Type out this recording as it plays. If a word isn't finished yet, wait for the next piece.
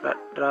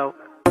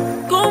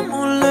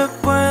¿Cómo le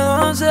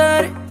puedo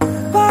hacer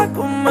para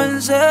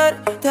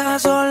convencerte? A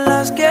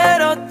solas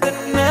quiero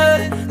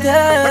tenerte.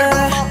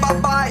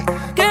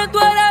 Que tú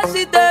eres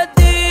y te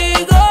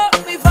digo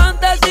mi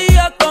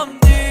fantasía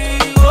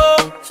contigo.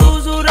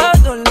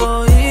 Susurrando el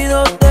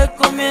oído te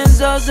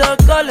comienzas a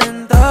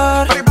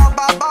calentar.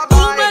 Tú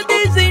me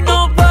dices y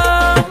nos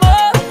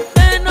vamos,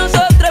 que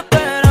nosotros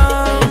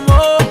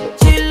esperamos.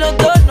 Si los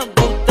dos nos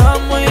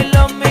gustamos y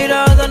la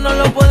mirada no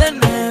lo pueden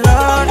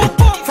negar.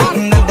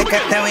 Desde que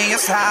te vi yo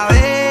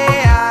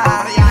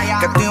sabía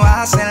que tú ibas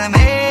a ser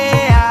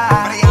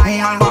mía.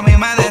 Algo a mí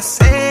me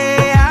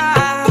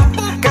desea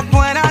que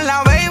tú eras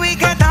la baby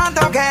que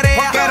tanto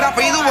quería. Porque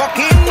rápido hubo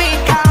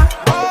química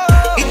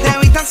y te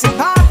vi tan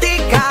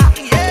simpática.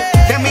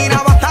 Te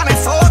miraba tan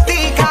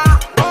exótica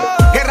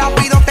que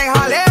rápido te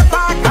jalé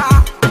pa'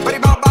 acá.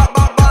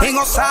 Y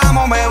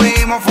gozamos,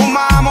 bebimos,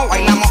 fumamos,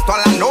 bailamos toda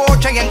la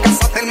noche y en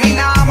casa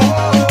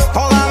terminamos.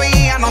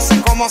 Todavía no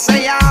sé cómo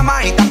se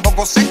llama y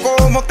tampoco sé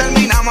cómo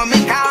terminamos en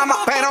mi cama,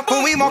 pero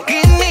tuvimos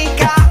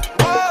química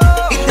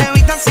y te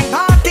vi tan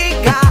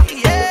simpática.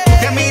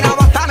 Te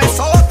miraba tan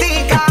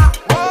exótica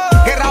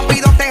que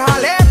rápido te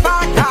jalé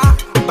pa' acá.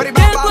 Que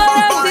tú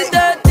eres y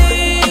te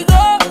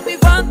digo mi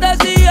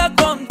fantasía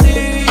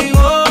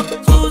contigo.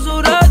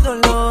 Susurrando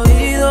el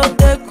oído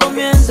te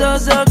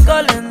comienzas a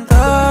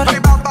calentar.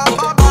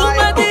 Tú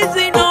me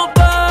dices y nos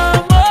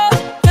vamos,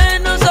 que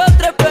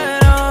nosotros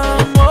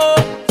esperamos.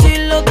 Si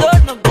los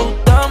dos nos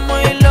gustamos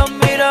y la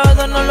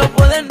mirada no lo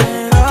pueden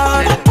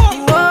negar.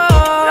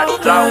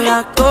 Wow,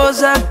 las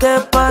cosas que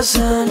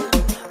pasan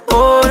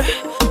por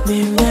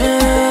mi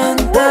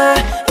mente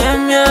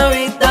en mi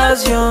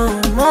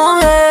habitación,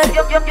 mujer.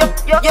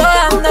 Yo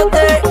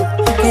dándote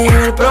y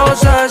el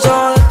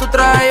proceso de tu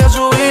traje a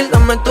subir.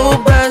 Dame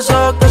tus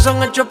besos que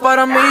son hechos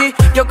para mí.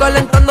 Yo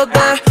calentándote,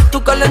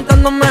 tú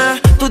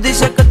calentándome. Tú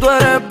dices que tú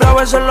eres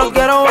bravo, eso lo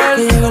quiero ver.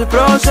 Que llega el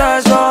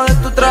proceso de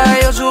tu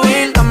traje a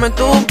subir. Dame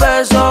tus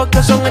besos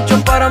que son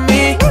hechos para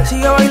mí.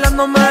 Sigue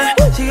bailándome,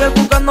 sigue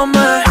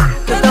buscándome,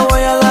 que te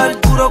voy a dar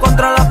duro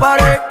contra la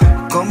pared.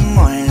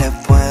 ¿Cómo le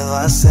puedo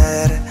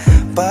hacer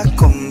pa'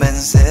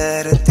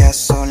 convencerte? A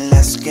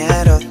solas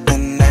quiero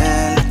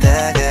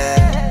tenerte.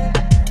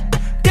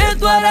 Que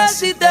tú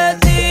eres y te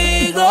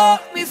digo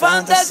mi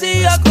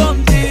fantasía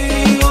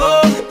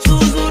contigo.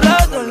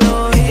 Susurrando el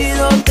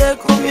oído te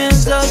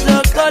comienzas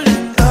a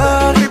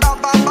calentar.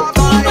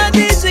 Tú me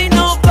dices y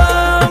nos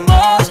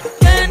vamos,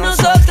 que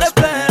nosotros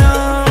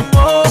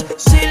esperamos.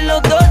 Si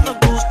los dos nos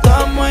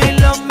gustamos y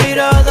la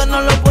mirada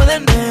no lo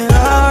pueden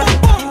negar.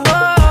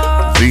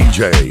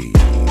 DJ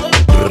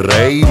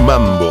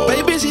RayMambo.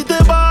 Baby, si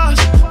te vas,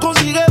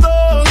 consigue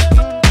dos.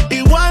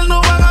 Igual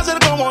no van a ser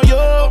como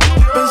yo.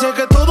 Pensé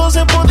que todo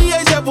se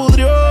podía y se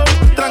pudrió.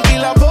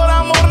 Tranquila, por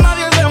amor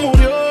nadie se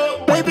murió.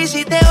 Baby,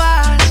 si te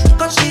vas,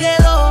 consigue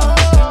dos.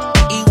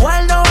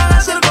 Igual no van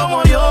a ser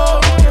como yo.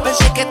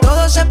 Pensé que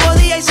todo se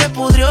podía y se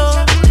pudrió.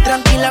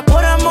 Tranquila,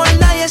 por amor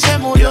nadie se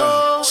murió.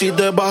 Si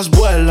te vas,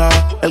 vuela.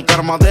 El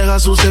karma deja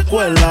sus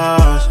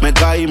secuelas. Me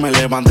caí, me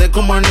levanté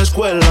como en la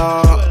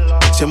escuela.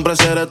 Siempre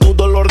seré tu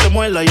dolor de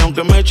muela. Y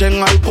aunque me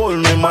echen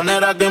alcohol, no hay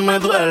manera que me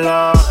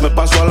duela. Me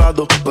paso al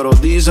lado, pero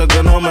dice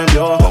que no me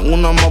vio. Con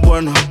una más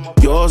buena,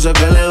 yo sé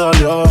que le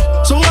dolió.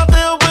 Son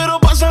ateos, pero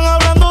pasan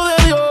hablando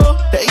de Dios.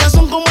 Ellas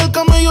son como el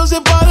camello, se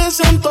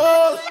parecen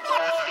todos.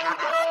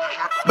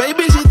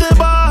 Baby, si te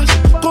vas,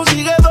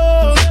 consigue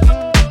dos.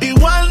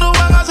 Igual no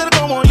van a ser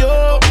como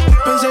yo.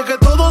 Pensé que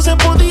todo se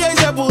podía y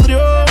se pudrió.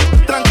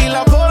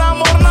 Tranquila, por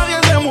amor nadie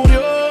se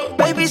murió.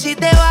 Baby, si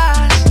te vas,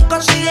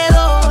 consigue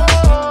dos.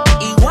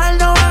 Igual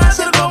no van a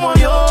ser como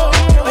yo.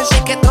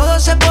 Pensé que todo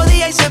se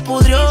podía y se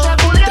pudrió.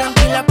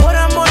 Tranquila, por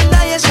amor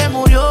nadie se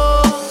murió.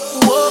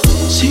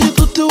 Si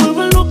tú te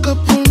vuelves loca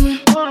por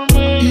mí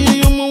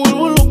y yo me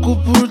vuelvo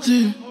loco por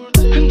ti,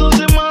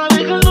 entonces más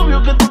deja el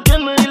novio que tú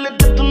tienes y dile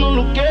que tú no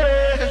lo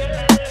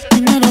quieres.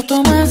 Primero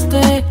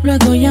tomaste,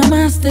 luego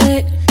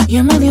llamaste y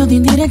en medio de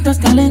indirectas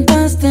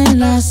calentaste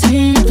la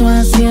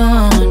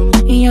situación.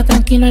 Y yo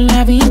tranquilo en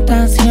la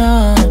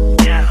habitación.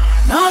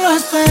 No lo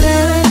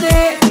esperé de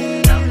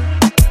ti.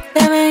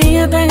 Te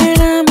veía tan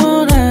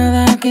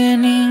enamorada que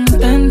ni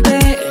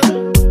intenté.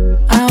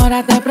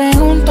 Ahora te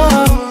pregunto,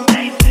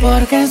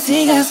 ¿por qué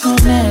sigues con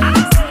él?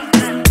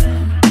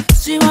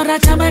 Si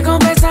borracha me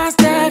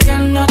confesaste que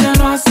él no te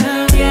lo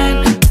hace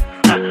bien.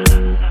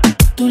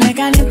 Tú le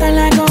calientas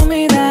la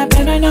comida,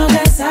 pero él no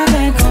te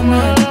sabe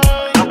comer.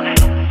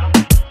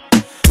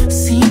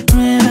 Si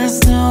pruebas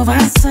no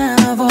vas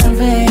a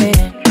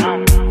volver.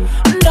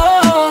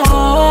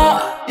 No.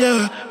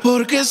 Yeah,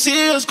 porque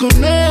sigues con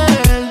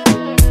él.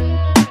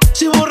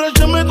 Si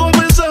borracha me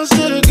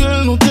confesaste que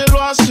él no te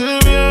lo hace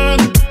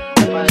bien.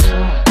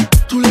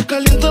 Tú le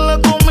calientas la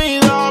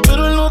comida,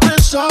 pero él no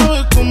te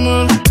sabe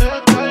comer.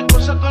 Hay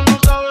cosas que no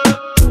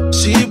sabe.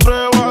 Si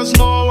pruebas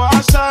no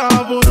vas a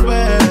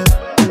volver.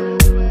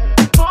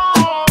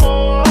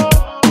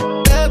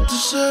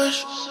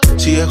 Entonces,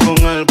 sigues con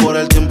él por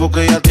el tiempo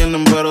que ya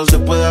tienen, pero se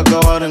puede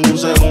acabar en un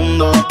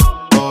segundo.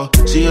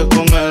 Sigues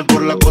con él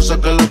por la cosa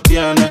que lo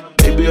tiene.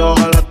 Baby,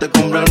 ojalá te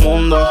compre el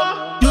mundo.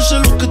 Yo sé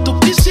lo que tú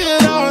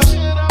quisieras,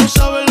 no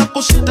sabes la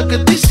cosita que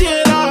te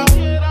hiciera.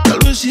 Tal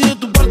vez si de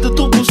tu parte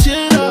tú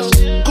pusieras,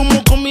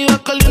 como comida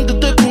caliente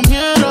te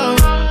comiera.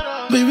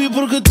 Baby,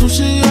 porque tú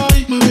sigues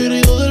ahí, me hubiera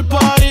ido del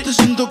party. Te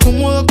siento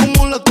cómoda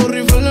como la Torre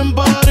Eiffel en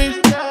París.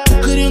 Tú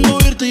queriendo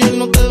irte y él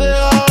no te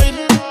deja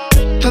ir.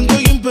 Tanto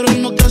bien, pero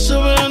él no te hace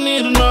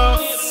venir, no.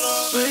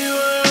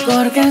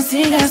 Porque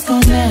sigas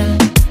con él.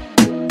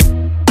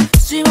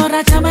 Si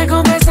borracha me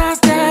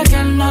confesaste que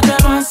él no te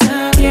lo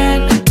hace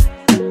bien.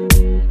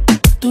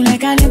 Tú le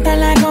calientas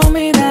la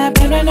comida,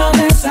 pero él no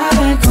te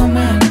sabe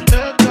comer.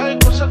 Hay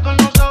cosas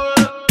que no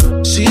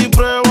sabes. Si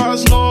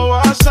pruebas no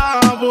vas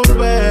a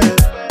volver.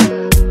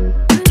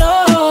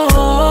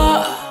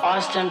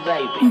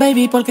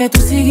 Baby, porque tú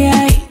sigues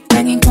ahí,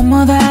 tan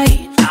incómoda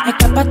ahí.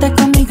 Escápate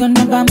conmigo,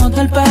 nos vamos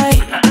del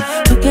país.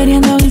 Tú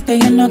queriendo irte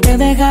y él no te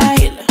deja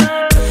ir.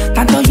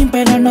 Tanto gym,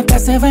 pero no te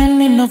hace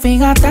venir. No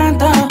fijas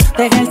tanto,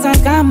 deja el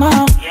sarcasmo.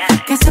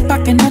 Que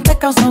sepa que no te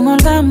causa un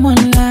orgasmo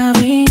en la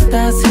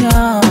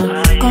habitación.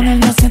 Con él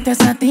no sientes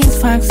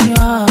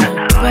satisfacción.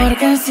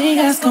 Porque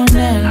sigas con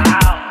él.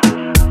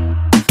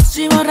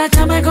 Si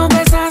borracha me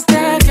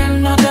confesaste que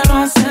él no te lo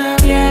hace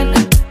bien.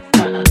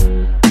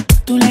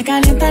 Tú le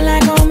calientas la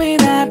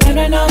comida,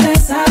 pero él no te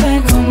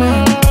sabe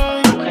comer.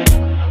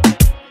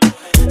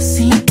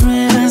 Si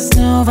pruebas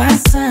no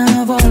vas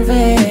a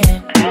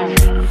volver.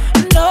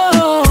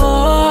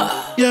 No.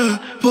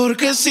 Yeah,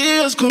 porque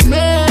sigues con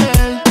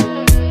él.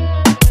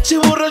 Si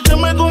borracha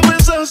me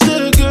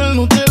confesaste que él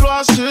no te lo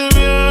hace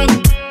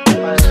bien.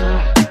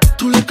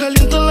 Tú le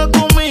calientas la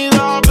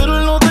comida, pero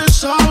él no te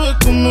sabe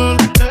comer.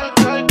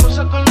 Hay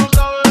cosas que no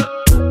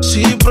sabes.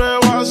 Si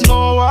pruebas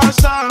no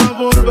vas a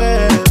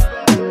volver.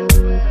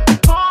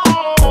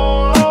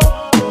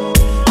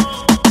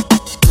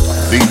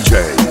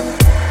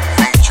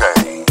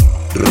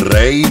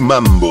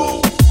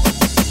 RayMambo.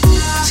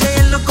 Si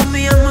ayer nos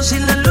comíamos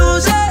sin las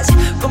luces,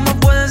 ¿cómo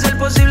puede ser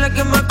posible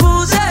que me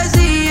acuses?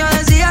 Si yo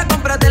decía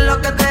cómprate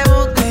lo que te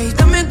guste y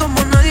también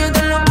como nadie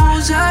te lo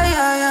puse,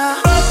 yeah.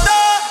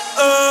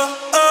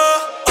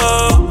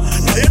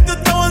 Nadie te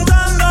está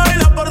aguantando y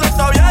la puerta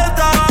está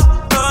abierta.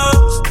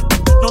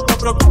 No te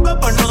preocupes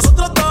por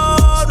nosotros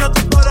dos,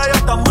 nuestra historia ya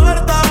está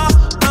muerta.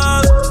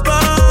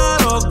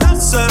 Pero que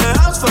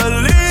seas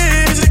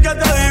feliz y que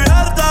te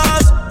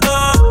diviertas.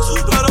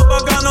 Pero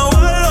pa' que no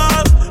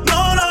vuelvas,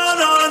 no.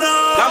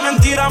 La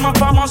mentira más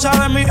famosa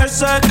de mi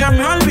ex es que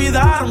me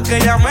olvidaron, que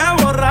ya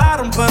me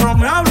borraron, pero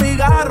me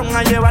obligaron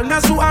a llevarme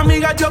a sus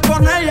amigas, yo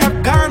con ellas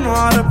gano.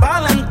 Ahora es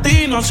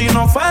Valentino, si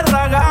no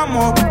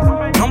ferragamos.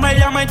 No me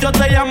llames, yo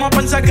te llamo,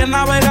 pensé que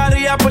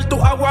navegaría por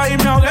tu agua y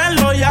me ahogué en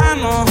lo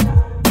llano.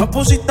 No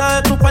pusiste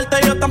de tu parte,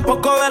 yo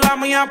tampoco de la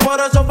mía, por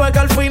eso fue que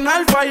al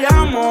final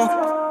fallamos.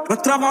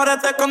 Nuestro amor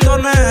es de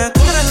condones,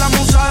 tú eres la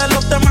musa de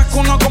los temas que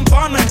uno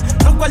compone.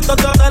 Los cuartos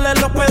de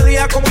hoteles los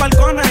pedía con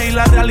balcones, y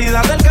la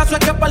realidad del caso es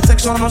que para el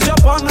sexo no se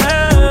opone.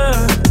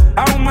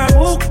 Aún me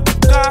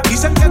busca,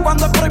 dicen que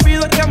cuando es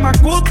prohibido es que me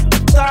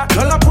gusta.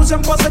 Yo la puse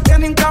en pose que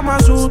ni en Kama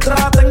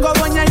Sutra. Tengo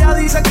dueña, ella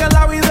dice que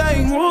la vida es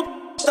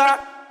injusta.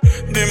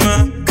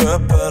 Dime, ¿qué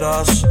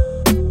esperas?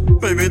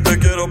 Baby, te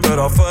quiero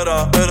pero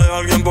afuera. Eres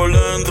alguien por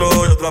dentro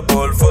y otra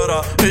por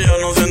fuera. Y ya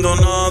no siento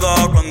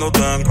nada cuando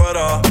te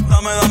encueras.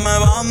 Dame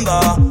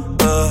banda,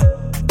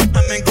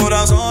 en mi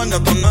corazón ya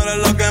tú no eres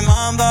la que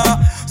manda.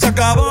 Se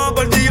acabó,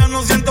 por ti ya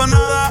no siento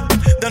nada.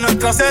 De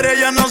nuestra serie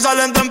ya no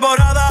sale en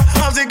temporada.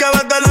 Así que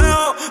vete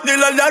lejos,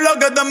 dile al diablo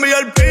que te envíe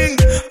el ping.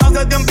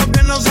 Hace tiempo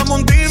que no somos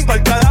un team.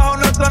 Pa'l carajo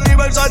nuestro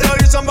aniversario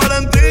y San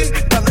Valentín.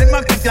 La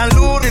rima Cristian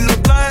Luna y lo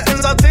trae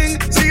en satín.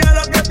 Sigue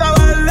lo que está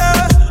verde.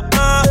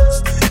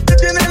 Tú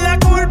tienes la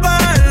culpa,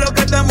 es lo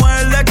que te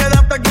muerde.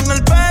 Quédate con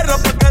el perro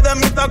pa' que de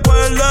mí te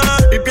acuerdes.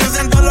 Y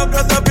piensa en todo lo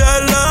que te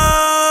pierdes.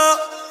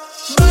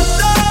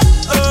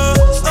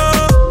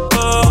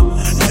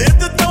 Nadie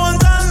te está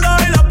aguantando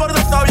y la puerta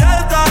está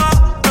abierta.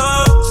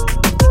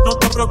 No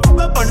te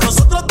preocupes por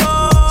nosotros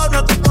dos,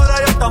 nuestra historia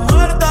ya está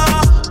muerta.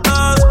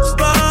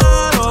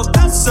 Pero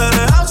que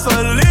seas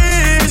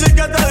feliz y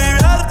que te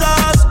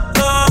diviertas.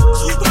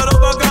 Pero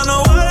pa' que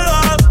no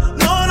vuelvas,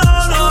 no.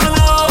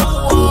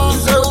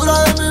 Insegura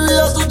de mi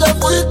vida tú te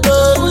fuiste.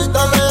 Te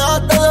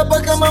alejaste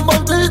después que me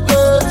envolviste.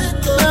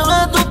 Bebé,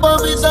 tú pa'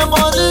 mí te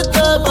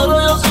moriste, pero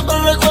yo siempre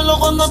recuerdo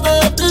cuando te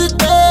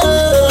despiste.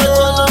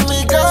 Recuerdo en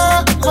mi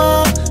cama,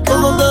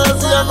 cuando te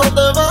decía no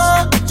te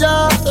vayas.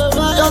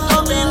 Ya tú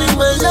a mí ni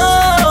me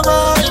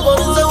llamas, y por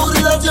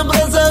inseguridad siempre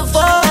se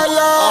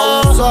falla.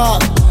 Abusa,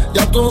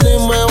 ya tú ni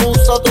me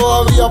usas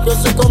todavía.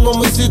 Pienso cuando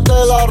me hiciste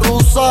la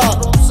rusa.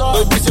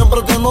 Baby,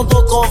 siempre te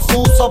noto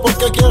confusa,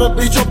 porque quieres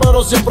bicho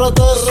pero siempre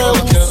te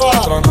rehúsa.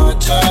 Otra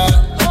noche,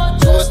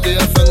 yo estoy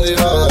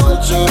defendida de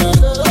noche.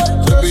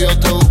 Baby, yo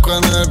te busco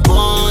en el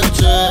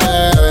coche.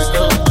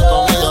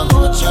 Toda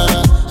medianoche.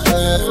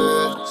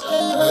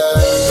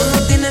 Tú no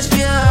tienes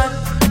piedad,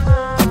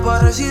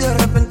 apareces y de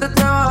repente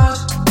te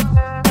vas.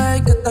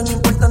 Ay, qué tan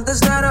importante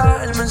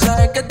será el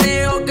mensaje que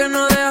te digo que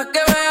no dejas que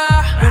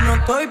vea. Yo no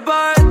estoy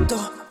pa' esto,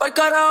 pa'l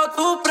carajo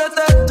tu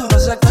pretexto. Pa'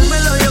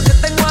 sacármelo yo que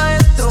tengo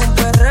adentro.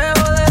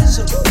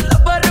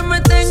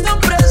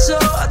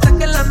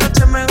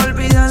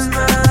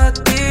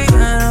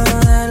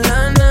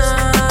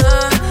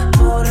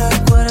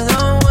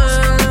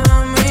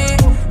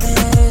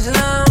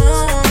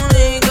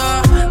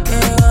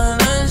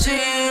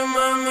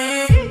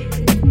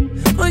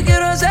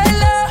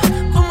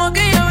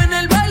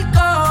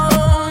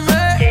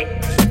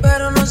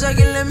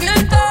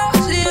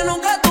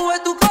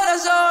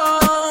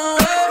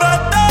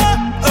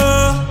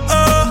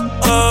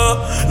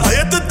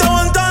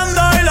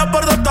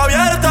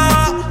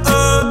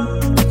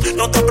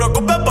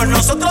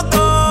 nosotros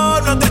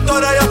dos, nuestra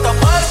historia ya está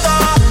muerta.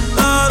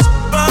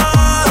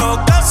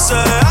 Espero que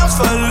seas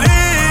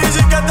feliz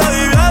y que te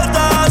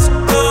diviertas,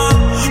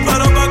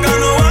 pero pa' que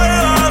no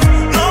vuelvas,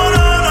 no,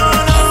 no, no,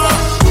 no.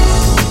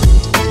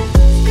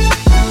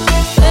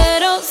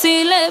 Pero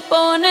si le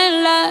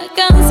ponen la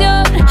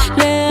canción,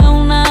 le da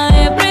una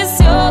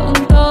depresión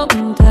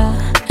tonta.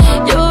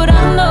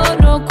 Llorando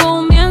no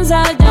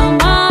comienza a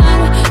llamar,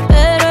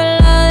 pero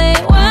la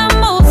dejo en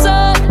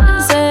buzón.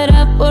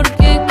 ¿Será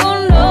porque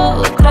con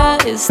otra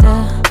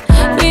está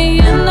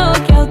fingiendo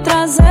que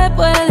otra se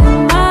puede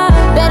amar?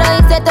 Pero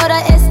hice todo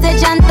este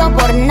llanto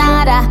por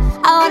nada.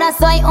 Ahora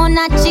soy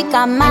una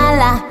chica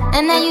mala.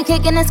 And now you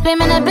kicking and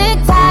screaming a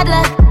big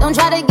toddler. Don't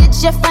try to get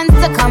your friends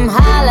to come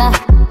holla,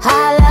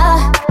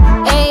 holla.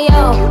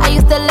 Ayo, I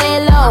used to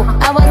lay low.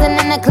 I wasn't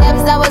in the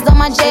clubs, I was on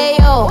my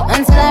J.O.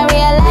 Until I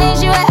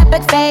realized you were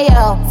epic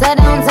fail. So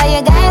don't tell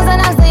your guys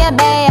and I'll say a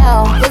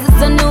bayo. Cause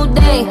it's a new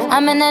day,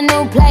 I'm in a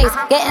new place.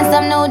 Getting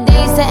some new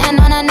days, sitting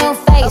on a new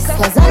face.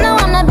 Cause I know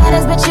I'm the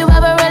baddest bitch you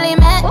ever really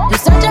met. You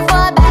searching for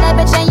a better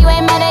bitch and you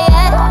ain't met her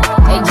yet.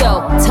 Hey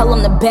yo, tell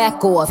him to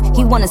back off.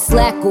 He wanna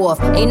slack off.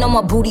 Ain't no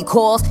more booty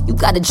calls, you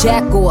gotta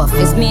jack off.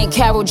 It's me and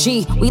Karol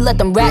G, we let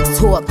them racks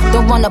talk.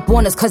 Don't run up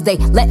on us cause they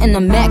letting the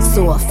max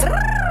off.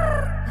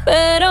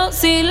 Pero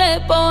si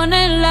le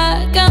ponen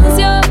la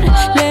canción,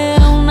 le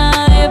da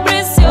una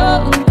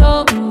depresión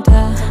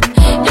tonta.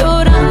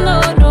 Llorando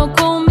no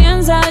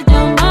comienza a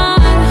llamar,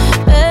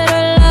 pero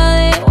la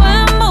dejo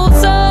en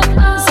buzón.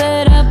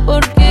 ¿Será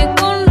porque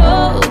con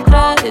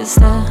otra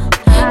está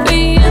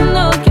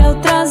fingiendo que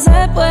otra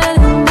se puede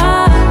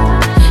amar?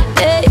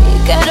 Hey,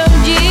 Karol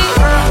G.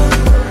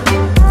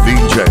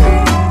 DJ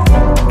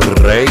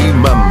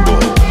RayMambo.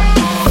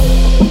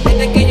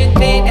 Desde que yo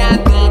entré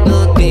a ti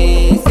no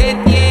te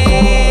sentí.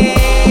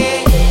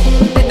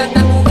 De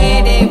tantas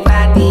mujeres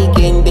para ti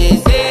quien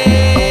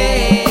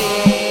desee.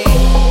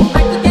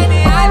 Ay, tú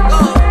tienes algo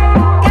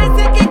que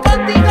hace que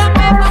contigo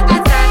me ponga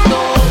santo.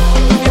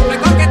 Siempre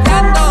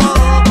coquetando,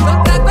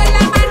 con trago en la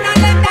mano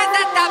le estás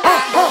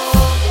tapando.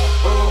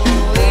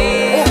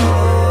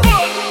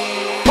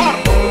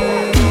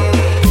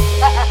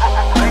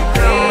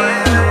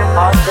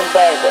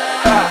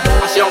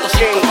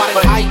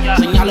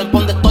 Señalen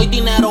por donde estoy,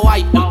 dinero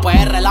hay. En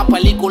PR la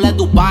película es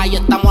Dubai.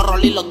 Estamos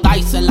rolling los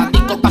dice. En la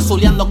disco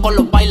cazuleando con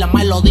los bailes.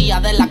 Melodía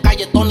de la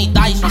calle Tony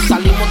Dice. Nos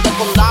salimos de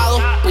condado,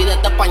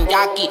 pídete pan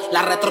Jackie.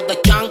 La retro de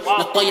Chan,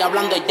 no estoy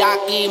hablando de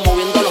Jackie.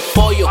 Moviendo los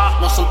pollos,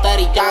 no son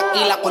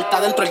teriyaki. La corta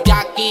dentro el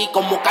Jackie.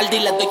 Como Cardi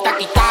le doy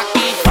taqui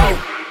taqui.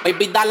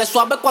 Baby dale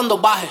suave cuando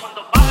baje,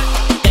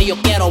 que yo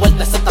quiero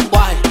verte ese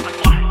tatuaje.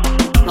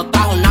 No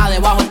trajo nada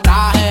debajo el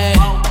traje.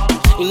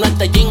 Y no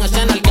este jean es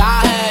en el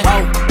gaje.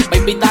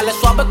 Baby dale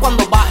suave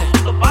cuando baje,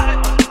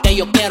 que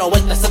yo quiero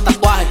verte ese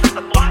tatuaje.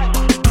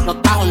 No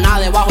trajo nada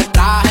debajo el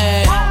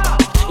traje.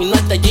 Y no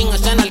este jean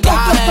es en el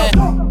gaje.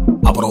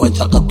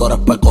 Aprovecha que tú eres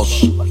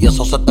pecoso y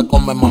eso se te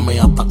come, mami,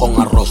 hasta con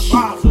arroz.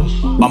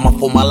 Vamos a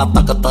fumar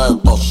hasta que te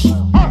des tos.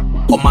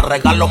 Con más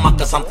regalo más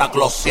que Santa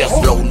Claus. Yes,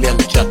 slowly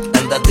and check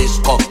in the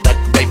discotheque.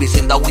 Babies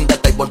in the window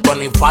table,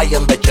 25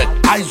 in the check.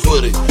 Ay,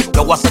 sweetie,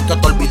 yo voy a hacer que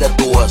te olvides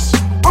tú es.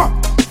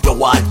 Yo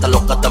voy a darte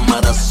lo que te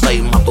mereces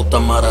y más tú te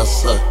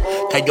mereces.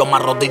 Que yo me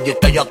arrodille y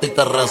que yo a ti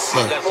te rece.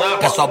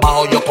 Que eso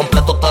abajo yo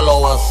completo te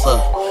lo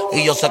bese.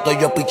 Y yo sé que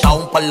yo he pichado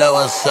un par de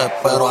veces,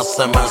 pero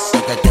hace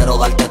meses que quiero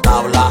darte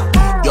tabla.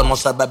 Yo no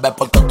sé beber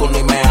porque tú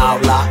ni me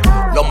hablas.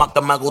 Lo más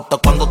que me gusta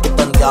es cuando tú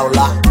te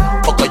endiablas.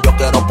 Porque yo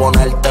quiero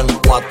ponerte en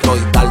cuatro y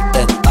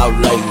darte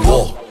tabla. Y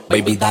wow,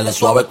 baby dale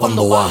suave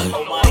cuando baje,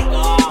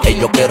 que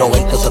yo quiero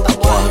verte ese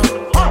tatuaje.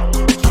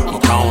 No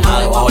trajo nada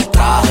debajo el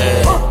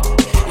traje.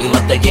 Y no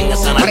te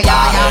llegues en el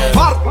traje.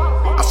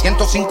 A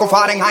 105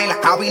 Fahrenheit, la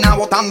cabina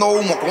botando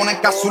humo con el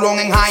casulón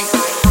en high.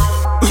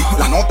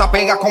 La nota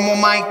pega como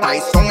Mike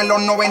Tyson en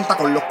los 90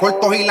 con los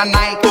cortos y la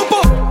Nike.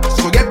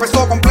 Soy el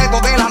peso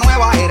completo de la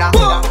nueva era.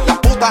 Las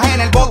putas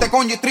en el bote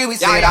con G-Tree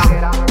visera.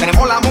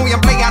 Tenemos la movie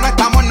en play, ya no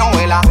estamos en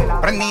novela.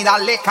 Prendí,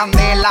 dale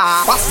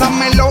candela.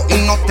 Pásamelo y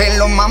no te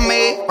lo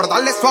mames. Pero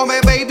dale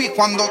suave, baby,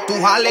 cuando tú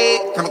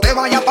jales. Que no te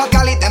vayas pa'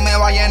 Cali y te me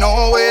vaya en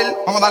Nobel.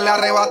 Vamos a darle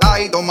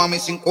arrebatadito, mami,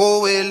 sin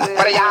cover.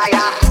 Pero ya.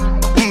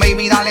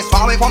 Baby, dale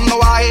suave cuando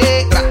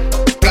baje.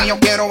 Que yo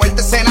quiero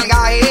verte ese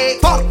nalgaje.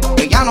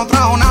 Que ya no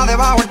trajo nada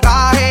debajo el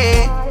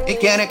traje. Y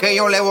quiere que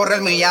yo le borre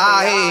el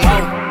millaje.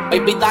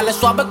 Baby, dale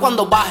suave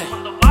cuando baje,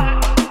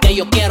 que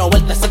yo quiero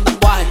verte ese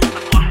tatuaje.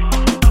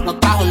 No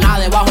trajo nada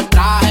debajo el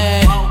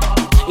traje.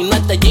 Y no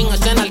este jean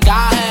es en el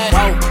gaje.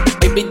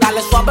 Baby,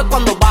 dale suave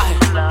cuando baje,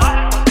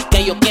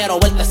 que yo quiero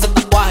verte ese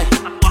tatuaje.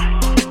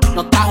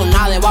 No trajo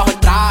nada debajo el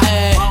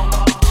traje.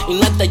 Y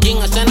no este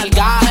jean es en el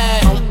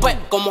gaje. Rompe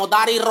como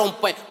dar y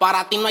rompe.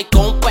 Para ti no hay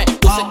compe.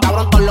 Tú se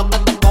cabrón todo lo que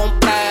te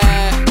compre.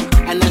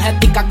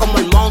 Energética como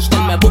el Monster.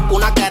 Me busco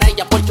una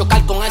querella por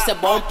chocar con ese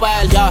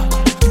bumper. Yeah.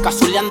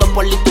 Cazuleando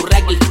por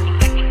Liturregui.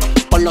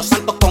 Por los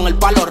santos con el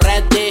palo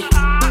ready.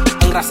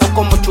 Engrasado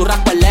como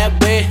churrasco el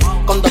Levi.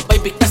 Con dos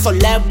babies que son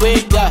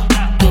Levi. Yeah.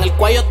 En el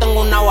cuello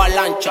tengo una una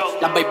avalancha.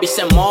 Las babies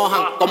se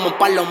mojan como un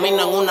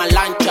palomino en una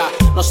lancha.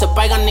 No se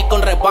pegan ni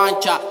con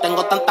revancha.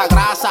 Tengo tanta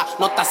grasa,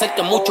 no te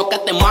acerques mucho que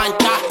te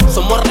mancha.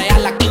 Somos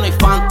real, aquí no hay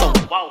phantom.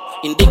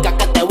 Indica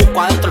que te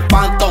busco adentro el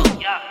phantom.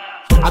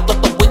 A todos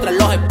estos buitres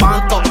los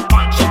espanto.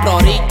 Siempre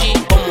origi,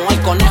 como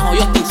el conejo,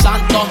 yo estoy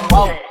santo.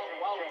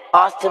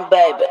 Austin,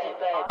 baby.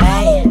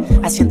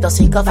 Hey, a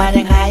 105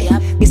 Fahrenheit.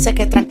 Dice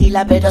que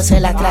tranquila, pero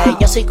se la trae.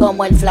 Yo soy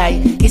como el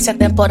fly, hice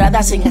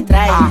temporada sin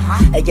strike.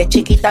 Ella es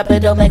chiquita,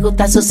 pero me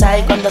gusta su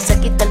size. Cuando se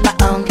quita el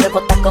mahón,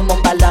 rebota como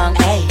un balón.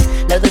 Hey,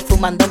 le doy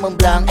fumándome un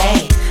blunt.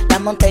 Hey, la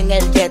monté en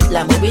el jet,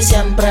 la movie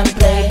siempre en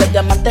play. Los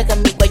diamantes que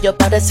en mi cuello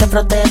parece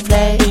frote de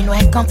flay. Y no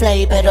es con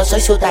flay, pero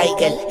soy su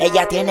tiger.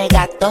 Ella tiene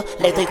gato,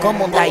 le doy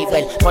como un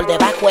diver. Por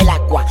debajo el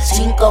agua,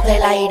 5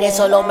 del aire.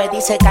 Solo me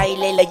dice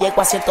Kylie, le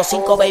llego a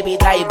 105 baby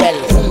driver.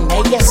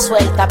 Ella es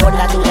suelta por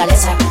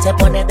naturaleza, se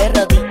pone de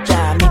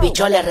rodillas, mi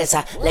bicho le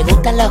reza. Le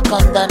gustan los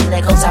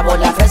condones con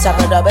sabor a fresa,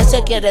 pero a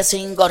veces quiere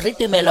sin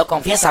gorrito y me lo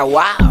confiesa.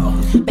 Wow,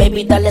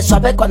 baby dale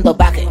suave cuando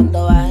baje,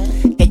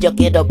 que yo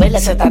quiero verle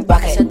ese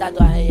tatuaje.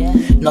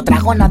 No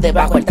trajo nada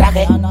debajo el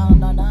traje,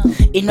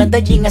 y no es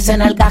de jean, es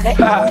en el caje.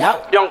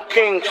 Young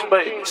Kings,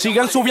 baby.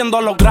 Siguen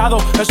subiendo los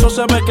grados, eso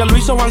se ve que lo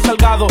hizo Juan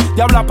Salgado.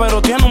 Diabla,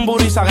 pero tiene un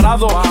booty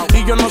sagrado.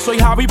 Y yo no soy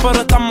Javi,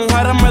 pero estas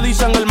mujeres me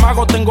dicen el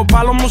mago. Tengo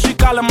palos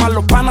musicales, más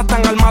los panas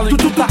están armados. Y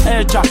tú estás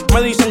hecha,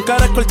 me dicen que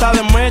eres corta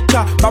de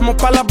mecha. Vamos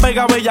pa' Las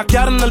Vegas,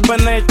 bellaquear en el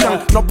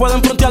Venetia. No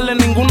pueden frontearle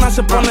ninguna,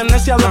 se pone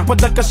necia. Después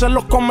de que se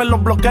los comen,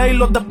 los bloquea y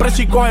los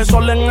desprecia. Y coge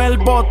sol en el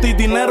bote y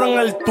dinero en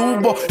el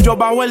tubo. Yo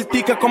bajo el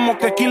ticket como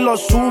que aquí lo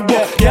subo.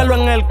 Hielo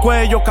en el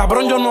cuello,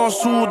 cabrón, yo no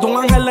sudo.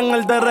 Un ángel en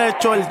el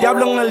derecho, el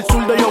diablo en el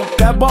zurdo. Yo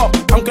quebo,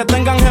 aunque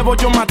tengan jevo,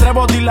 yo me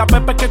atrevo. Dile a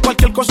Pepe que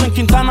cualquier cosa en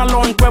Quintana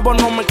lo encuevo.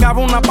 No me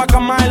cabe una paca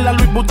más en la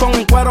Louis Vuitton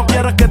en cuero.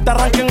 Quieres que te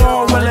arranquen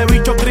ojo, huele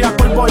bicho, cría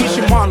cuerpo y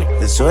sin money.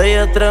 Eso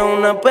ella trae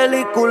una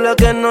película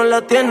que no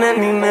la tiene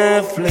ni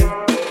Netflix.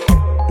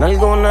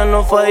 Alguna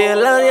no falla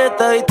en la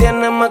dieta y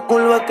tiene más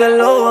curva que el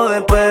lobo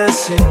de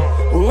PC.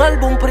 Un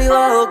álbum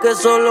privado que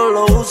solo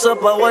lo usa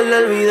pa'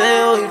 guardar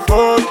videos y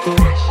fotos.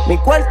 Mi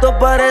cuarto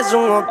parece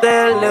un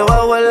hotel,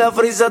 debajo en la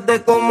frisa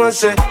te como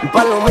ese. Un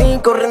palomín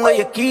corriendo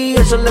y aquí,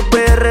 eso es el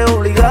PR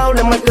obligado,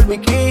 le marca el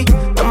bikini.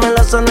 Dame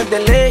las zonas de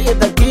ley,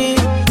 está aquí,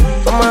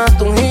 toma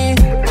tu hit.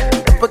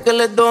 Después que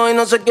les doy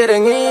no se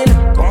quieren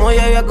ir, como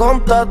ya había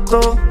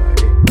contacto.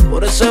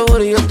 Por ese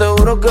brillo te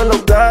juro que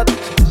los gatos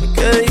me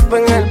quedé deep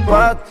en el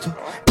pasto.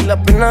 Y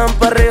la pena van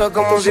para arriba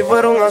como si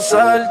fuera un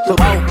asalto.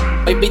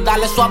 Baby,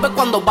 dale suave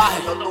cuando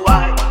baje,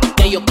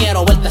 que yo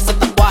quiero verte ese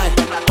tatuaje.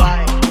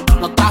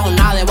 No trajo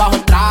nada debajo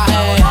el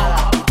traje,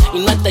 y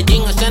no es de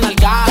jean, es en el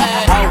gaje.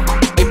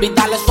 Baby,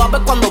 dale suave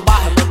cuando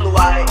baje,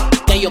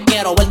 que yo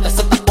quiero verte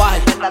ese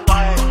tatuaje.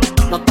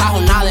 No trajo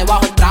nada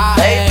debajo el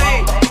traje,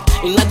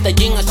 y no es de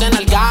jean, es en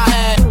el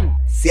gaje.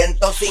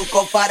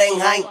 105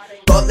 Fahrenheit.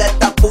 Todas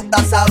estas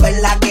putas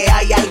saben la que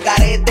hay al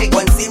garete.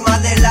 O encima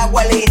del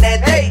agua el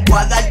jinete. Voy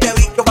a darte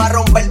bicho para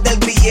romperte el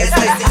billete.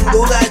 Y sin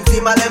duda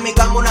encima de mi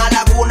cama una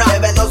laguna.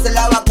 Bebe12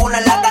 la vacuna,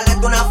 en la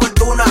caleta una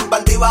fortuna.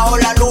 Panty bajo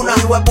la luna,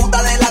 hijo de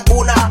puta de la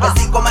cuna.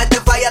 Que si comete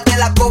falla te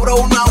la cobro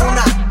una a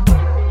una.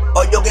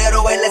 Hoy yo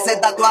quiero verle ese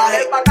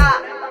tatuaje.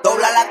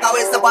 Dobla la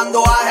cabeza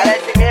cuando baje.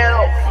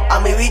 A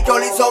mi bicho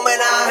le hizo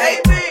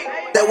homenaje.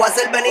 Te voy a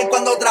hacer venir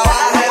cuando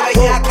trabaje,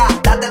 bellaca.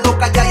 Date 2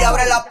 cachas y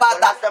abre las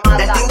patas.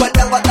 Del tingo al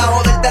tango hasta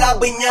joderte la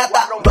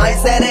piñata. No hay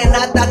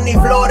serenatas ni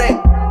flores.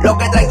 Lo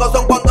que traigo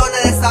son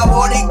condones de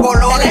sabor y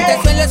colores. Dale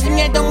este suelo sin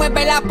miedo,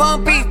 mueve la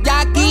pompi.